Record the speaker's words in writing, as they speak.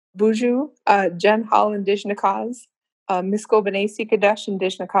Buju, Jen Hall Indijnakaz, Misko B'nai Sikadesh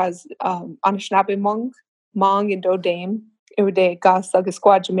Indijnakaz, Anishinaabe Mong and Dodame, Iwade Gas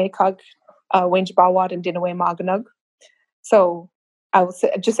Squad Jamaikag, Wange Bawad and Dinaway Maganug. So I will say,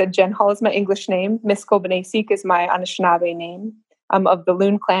 just said Jen Hall is my English name. Misko B'nai Sik is my Anishinaabe name. I'm of the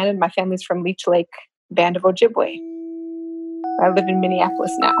Loon clan and my family's from Leech Lake, Band of Ojibwe. I live in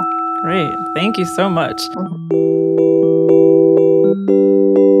Minneapolis now. Great. Thank you so much.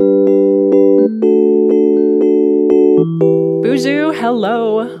 Buju,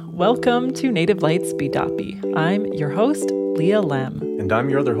 hello. Welcome to Native Lights Bidapi. I'm your host, Leah Lem. And I'm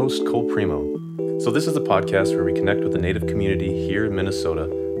your other host, Cole Primo. So this is a podcast where we connect with the Native community here in Minnesota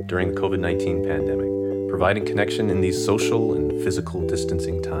during the COVID-19 pandemic, providing connection in these social and physical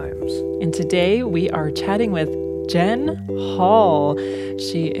distancing times. And today we are chatting with Jen Hall.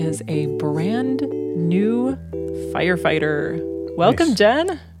 She is a brand new firefighter. Welcome, nice.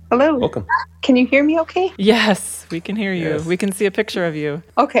 Jen. Hello. Welcome. Can you hear me okay? Yes, we can hear you. Yes. We can see a picture of you.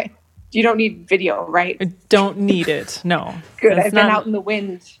 Okay. You don't need video, right? I don't need it. No. Good. I've been out in the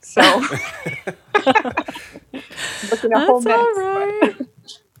wind, so looking at whole mess. All right.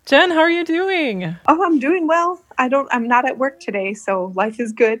 Jen, how are you doing? Oh, I'm doing well. I'm not at work today, so life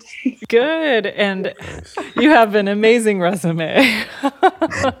is good. Good. And you have an amazing resume.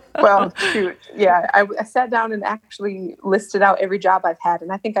 Well, shoot. Yeah, I sat down and actually listed out every job I've had.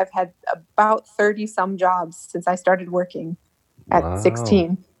 And I think I've had about 30 some jobs since I started working at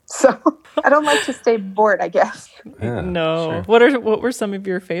 16. So I don't like to stay bored, I guess. Yeah, no. Sure. What were some of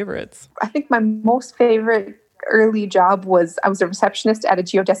your favorites? I think my most favorite early job was I was a receptionist at a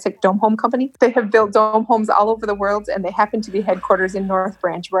geodesic dome home company. They have built dome homes all over the world, and they happen to be headquarters in North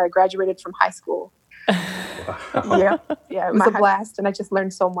Branch, where I graduated from high school. Yeah, it was a blast, and I just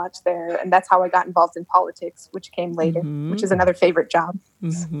learned so much there. And that's how I got involved in politics, which came later, which is another favorite job.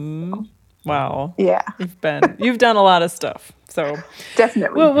 Mm-hmm. So, wow. Yeah. You've done a lot of stuff. So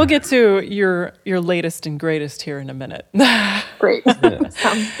definitely. We'll get to your latest and greatest here in a minute. Great. Yeah.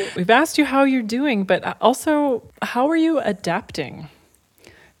 Sounds good. We've asked you how you're doing, but also how are you adapting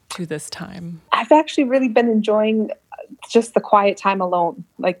to this time? I've actually really been enjoying just the quiet time alone.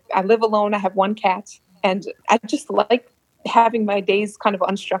 Like, I live alone. I have one cat, and I just like having my days kind of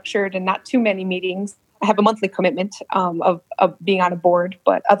unstructured and not too many meetings. I have a monthly commitment of being on a board,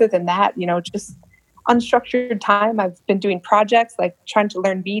 but other than that, just unstructured time. I've been doing projects like trying to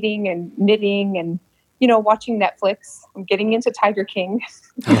learn beading and knitting and, watching Netflix. I'm getting into Tiger King.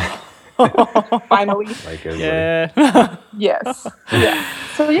 Finally. Like everybody. Yeah. Yes. Yeah.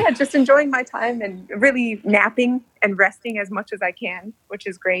 So yeah, just enjoying my time and really napping and resting as much as I can, which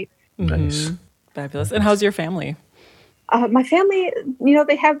is great. Nice. Mm-hmm. Fabulous. And how's your family? My family,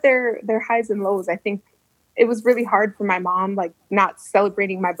 they have their highs and lows. I think it was really hard for my mom, like not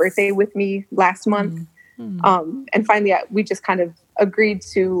celebrating my birthday with me last month. Mm-hmm. And finally, we just kind of agreed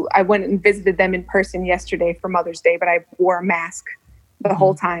to, I went and visited them in person yesterday for Mother's Day, but I wore a mask the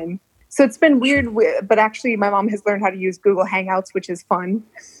whole time. So it's been weird, but actually my mom has learned how to use Google Hangouts, which is fun.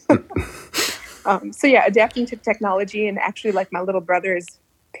 So yeah, adapting to technology, and actually like my little brother has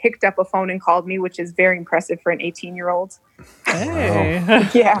picked up a phone and called me, which is very impressive for an 18-year-old. Hey. Wow.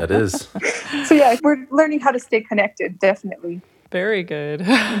 Yeah. That is. So yeah, we're learning how to stay connected, definitely. Very good.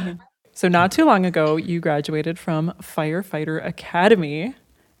 So not too long ago, you graduated from Firefighter Academy.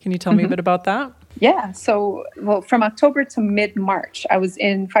 Can you tell me a bit about that? Yeah. So, from October to mid-March, I was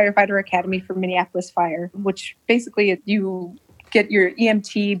in Firefighter Academy for Minneapolis Fire, which basically you get your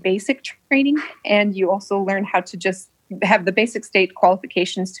EMT basic training, and you also learn how to just have the basic state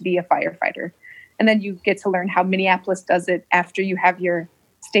qualifications to be a firefighter. And then you get to learn how Minneapolis does it after you have your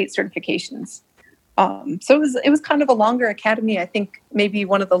state certifications. So it was kind of a longer academy. I think maybe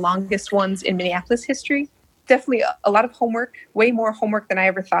one of the longest ones in Minneapolis history. Definitely a lot of homework, way more homework than I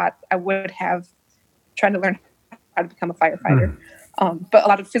ever thought I would have, trying to learn how to become a firefighter. But a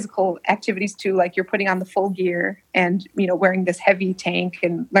lot of physical activities too, like you're putting on the full gear and, wearing this heavy tank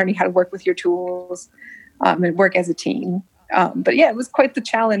and learning how to work with your tools and work as a team. But yeah, it was quite the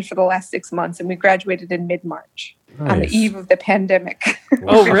challenge for the last 6 months, and we graduated in mid-March. Nice. On the eve of the pandemic.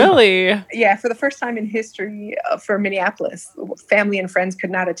 Oh, really? Yeah, for the first time in history for Minneapolis, family and friends could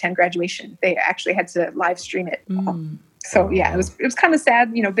not attend graduation. They actually had to live stream it. So yeah, it was kind of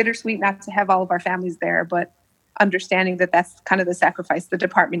sad, bittersweet not to have all of our families there, but understanding that that's kind of the sacrifice the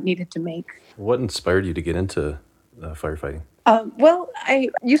department needed to make. What inspired you to get into firefighting? Well, I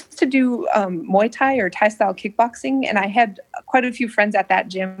used to do Muay Thai or Thai-style kickboxing, and I had quite a few friends at that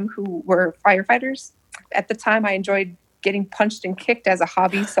gym who were firefighters. At the time, I enjoyed getting punched and kicked as a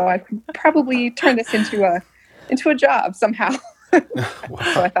hobby, so I could probably turn this into a job somehow.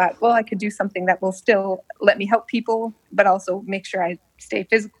 Wow. So I thought, well, I could do something that will still let me help people, but also make sure I stay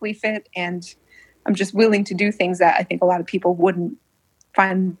physically fit. And I'm just willing to do things that I think a lot of people wouldn't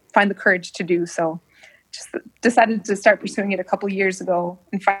find the courage to do. So just decided to start pursuing it a couple years ago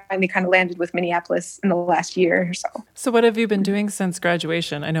and finally kind of landed with Minneapolis in the last year or so. So what have you been doing since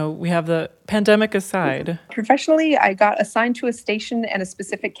graduation? I know we have the pandemic aside. Professionally, I got assigned to a station and a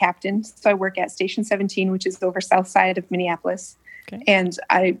specific captain. So I work at Station 17, which is over south side of Minneapolis. Okay. And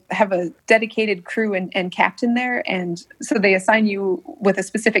I have a dedicated crew and captain there. And so they assign you with a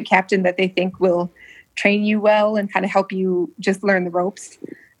specific captain that they think will train you well and kind of help you just learn the ropes.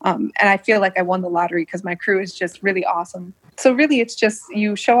 And I feel like I won the lottery because my crew is just really awesome. So really, it's just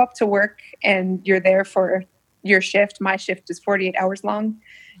you show up to work and you're there for your shift. My shift is 48 hours long.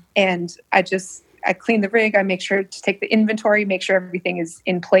 And I clean the rig. I make sure to take the inventory, make sure everything is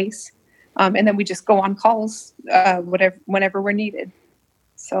in place. And then we just go on calls whenever we're needed.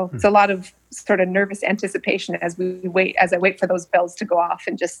 So it's a lot of sort of nervous anticipation as I wait for those bells to go off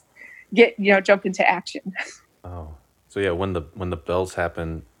and just jump into action. Oh, so yeah, when the bells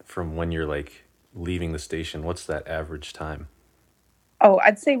happen from when you're like leaving the station, what's that average time? Oh,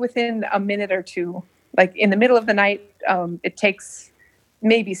 I'd say within a minute or two. Like in the middle of the night, it takes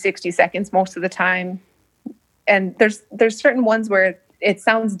maybe 60 seconds most of the time. And there's certain ones where it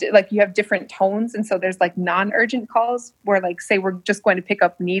sounds like you have different tones. And so there's like non-urgent calls where like, say we're just going to pick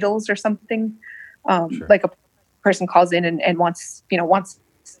up needles or something. Sure. Like a person calls in and wants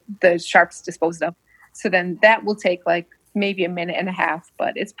the sharps disposed of. So then that will take like maybe a minute and a half,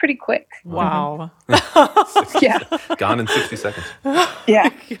 but it's pretty quick. Wow. Yeah. Gone in 60 seconds. Yeah.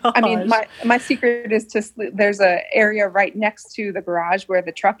 Gosh. I mean, my secret is to sleep. There's a area right next to the garage where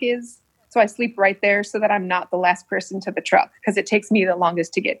the truck is. So I sleep right there so that I'm not the last person to the truck because it takes me the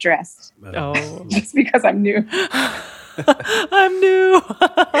longest to get dressed. Oh. Just because I'm new. I'm new.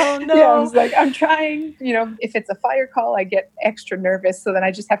 Oh, no. Yeah, I was like, I'm trying. If it's a fire call, I get extra nervous. So then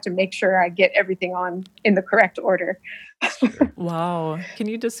I just have to make sure I get everything on in the correct order. Wow. Can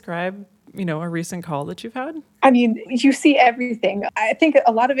you describe, a recent call that you've had? I mean, you see everything. I think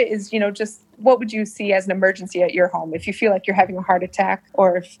a lot of it is, just what would you see as an emergency at your home? If you feel like you're having a heart attack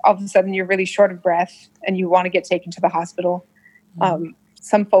or if all of a sudden you're really short of breath and you want to get taken to the hospital.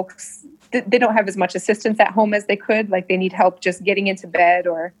 Some folks, they don't have as much assistance at home as they could. Like they need help just getting into bed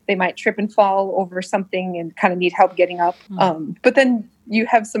or they might trip and fall over something and kind of need help getting up. But then you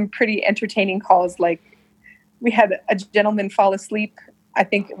have some pretty entertaining calls. Like we had a gentleman fall asleep, I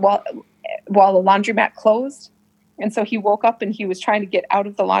think, while the laundromat closed. And so he woke up and he was trying to get out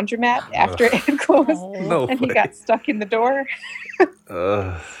of the laundromat after it had closed. No and way. he got stuck in the door.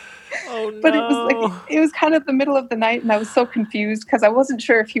 Oh, no. But it was kind of the middle of the night and I was so confused because I wasn't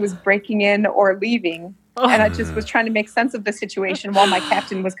sure if he was breaking in or leaving. And I just was trying to make sense of the situation while my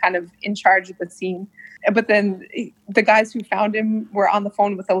captain was kind of in charge of the scene. But then the guys who found him were on the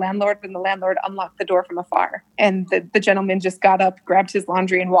phone with the landlord and the landlord unlocked the door from afar. And the gentleman just got up, grabbed his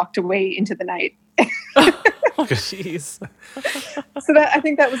laundry and walked away into the night. Oh, jeez. So I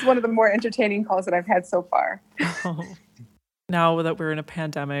think that was one of the more entertaining calls that I've had so far. Oh. Now that we're in a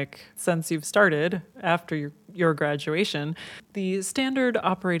pandemic, since you've started after your graduation, the standard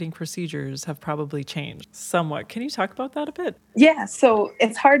operating procedures have probably changed somewhat. Can you talk about that a bit? Yeah, so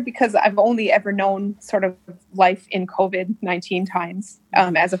it's hard because I've only ever known sort of life in COVID-19 times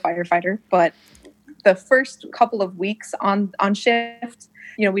as a firefighter. But the first couple of weeks on shift,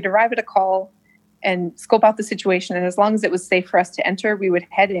 we'd arrive at a call and scope out the situation. And as long as it was safe for us to enter, we would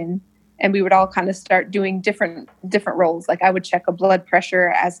head in. And we would all kind of start doing different roles. Like I would check a blood pressure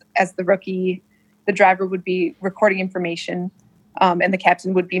as the rookie. The driver would be recording information, and the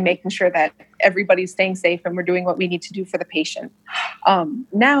captain would be making sure that everybody's staying safe and we're doing what we need to do for the patient.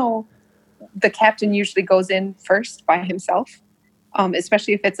 Now, the captain usually goes in first by himself,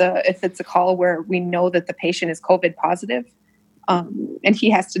 especially if it's a call where we know that the patient is COVID positive, and he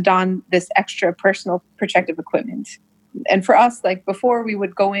has to don this extra personal protective equipment. And for us, like before, we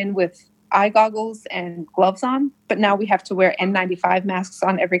would go in with eye goggles and gloves on, but now we have to wear N95 masks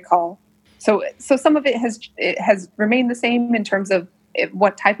on every call. So some of it has remained the same in terms of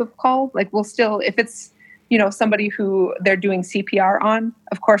what type of call. Like we'll still, if it's somebody who they're doing CPR on,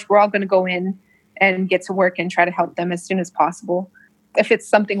 of course we're all going to go in and get to work and try to help them as soon as possible. If it's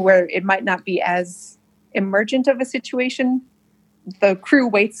something where it might not be as emergent of a situation, the crew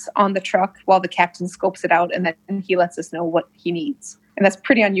waits on the truck while the captain scopes it out and then he lets us know what he needs. And that's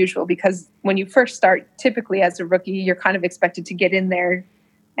pretty unusual because when you first start, typically as a rookie, you're kind of expected to get in there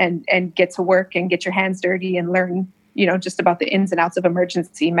and get to work and get your hands dirty and learn, just about the ins and outs of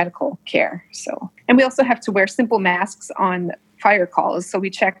emergency medical care. So, and we also have to wear simple masks on fire calls. So we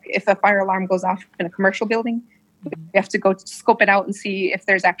check if a fire alarm goes off in a commercial building. We have to go scope it out and see if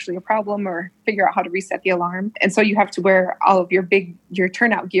there's actually a problem or figure out how to reset the alarm. And so you have to wear all of your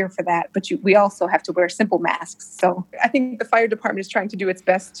turnout gear for that. But we also have to wear simple masks. So I think the fire department is trying to do its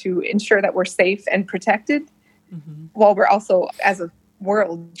best to ensure that we're safe and protected, while we're also, as a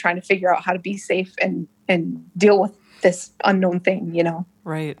world, trying to figure out how to be safe and deal with this unknown thing,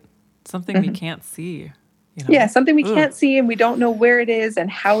 Right. Something we can't see. Yeah, something we can't see, and we don't know where it is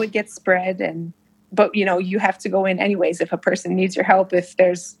and how it gets spread. But, you have to go in anyways. If a person needs your help, if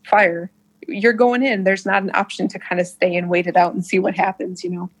there's fire, you're going in. There's not an option to kind of stay and wait it out and see what happens,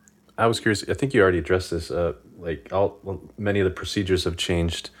 I was curious. I think you already addressed this. Many of the procedures have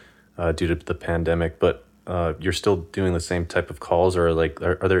changed due to the pandemic, but you're still doing the same type of calls, or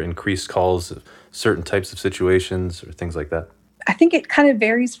are there increased calls, certain types of situations or things like that? I think it kind of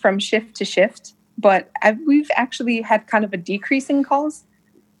varies from shift to shift, but we've actually had kind of a decrease in calls.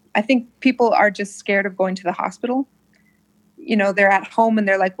 I think people are just scared of going to the hospital. They're at home and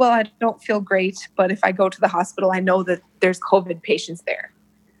they're like, well, I don't feel great, but if I go to the hospital, I know that there's COVID patients there.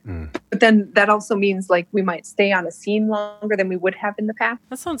 But then that also means we might stay on a scene longer than we would have in the past.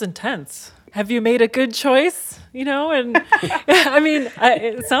 That sounds intense. Have you made a good choice? And I mean,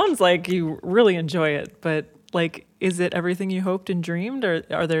 it sounds like you really enjoy it, but is it everything you hoped and dreamed, or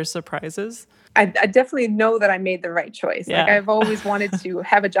are there surprises? I definitely know that I made the right choice. Yeah. I've always wanted to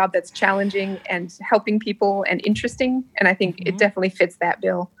have a job that's challenging and helping people and interesting. And I think it definitely fits that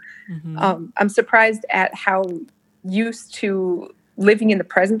bill. I'm surprised at how used to living in the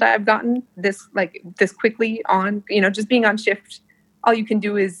present I've gotten this quickly on, just being on shift. All you can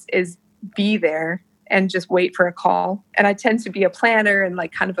do is be there and just wait for a call. And I tend to be a planner and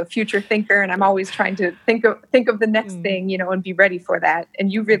kind of a future thinker. And I'm always trying to think of the next thing, and be ready for that.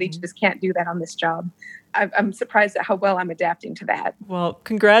 And you really just can't do that on this job. I'm surprised at how well I'm adapting to that. Well,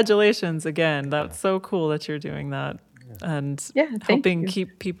 congratulations again. That's so cool that you're doing that and helping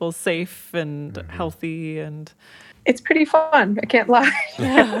keep people safe and healthy. And it's pretty fun. I can't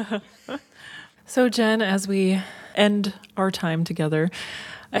lie. So Jen, as we end our time together,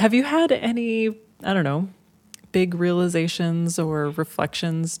 have you had any, big realizations or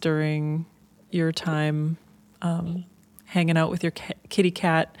reflections during your time hanging out with your kitty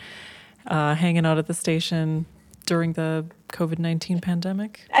cat, hanging out at the station during the COVID-19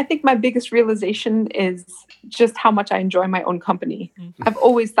 pandemic? I think my biggest realization is just how much I enjoy my own company. I've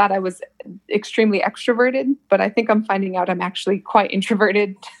always thought I was extremely extroverted, but I think I'm finding out I'm actually quite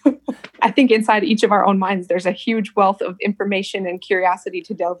introverted. I think inside each of our own minds, there's a huge wealth of information and curiosity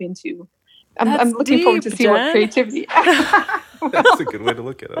to delve into. I'm looking forward to see what creativity. That's a good way to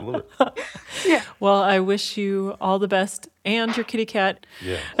look at it. I love it. Yeah. Well, I wish you all the best and your kitty cat.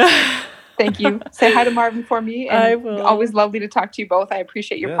 Yeah. Thank you. Say hi to Marvin for me. And I will. Always lovely to talk to you both. I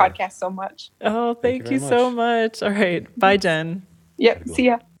appreciate your podcast so much. Oh, thank you so much. All right. Bye, Jen. Yep. See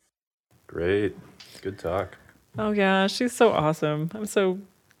ya. Great. Good talk. Oh, yeah. She's so awesome. I'm so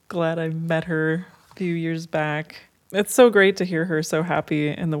glad I met her a few years back. It's so great to hear her so happy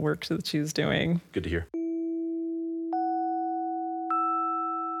in the work that she's doing. Good to hear.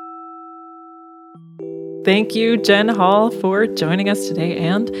 Thank you, Jen Hall, for joining us today,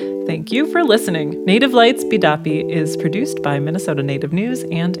 and thank you for listening. Native Lights Bidapi is produced by Minnesota Native News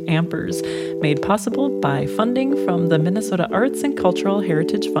and Ampers, made possible by funding from the Minnesota Arts and Cultural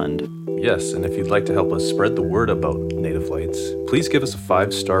Heritage Fund. Yes, and if you'd like to help us spread the word about Native Lights, please give us a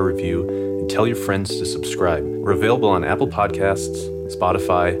 5-star review and tell your friends to subscribe. We're available on Apple Podcasts,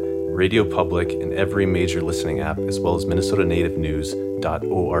 Spotify, Radio Public, and every major listening app, as well as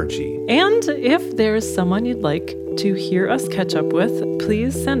MinnesotaNativeNews.org. And if there's someone you'd like to hear us catch up with,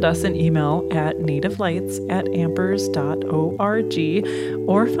 please send us an email at nativelights@ampers.org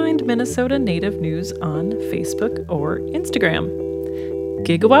or find Minnesota Native News on Facebook or Instagram.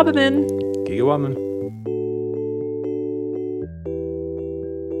 Gigawabamin! Gigawabamin!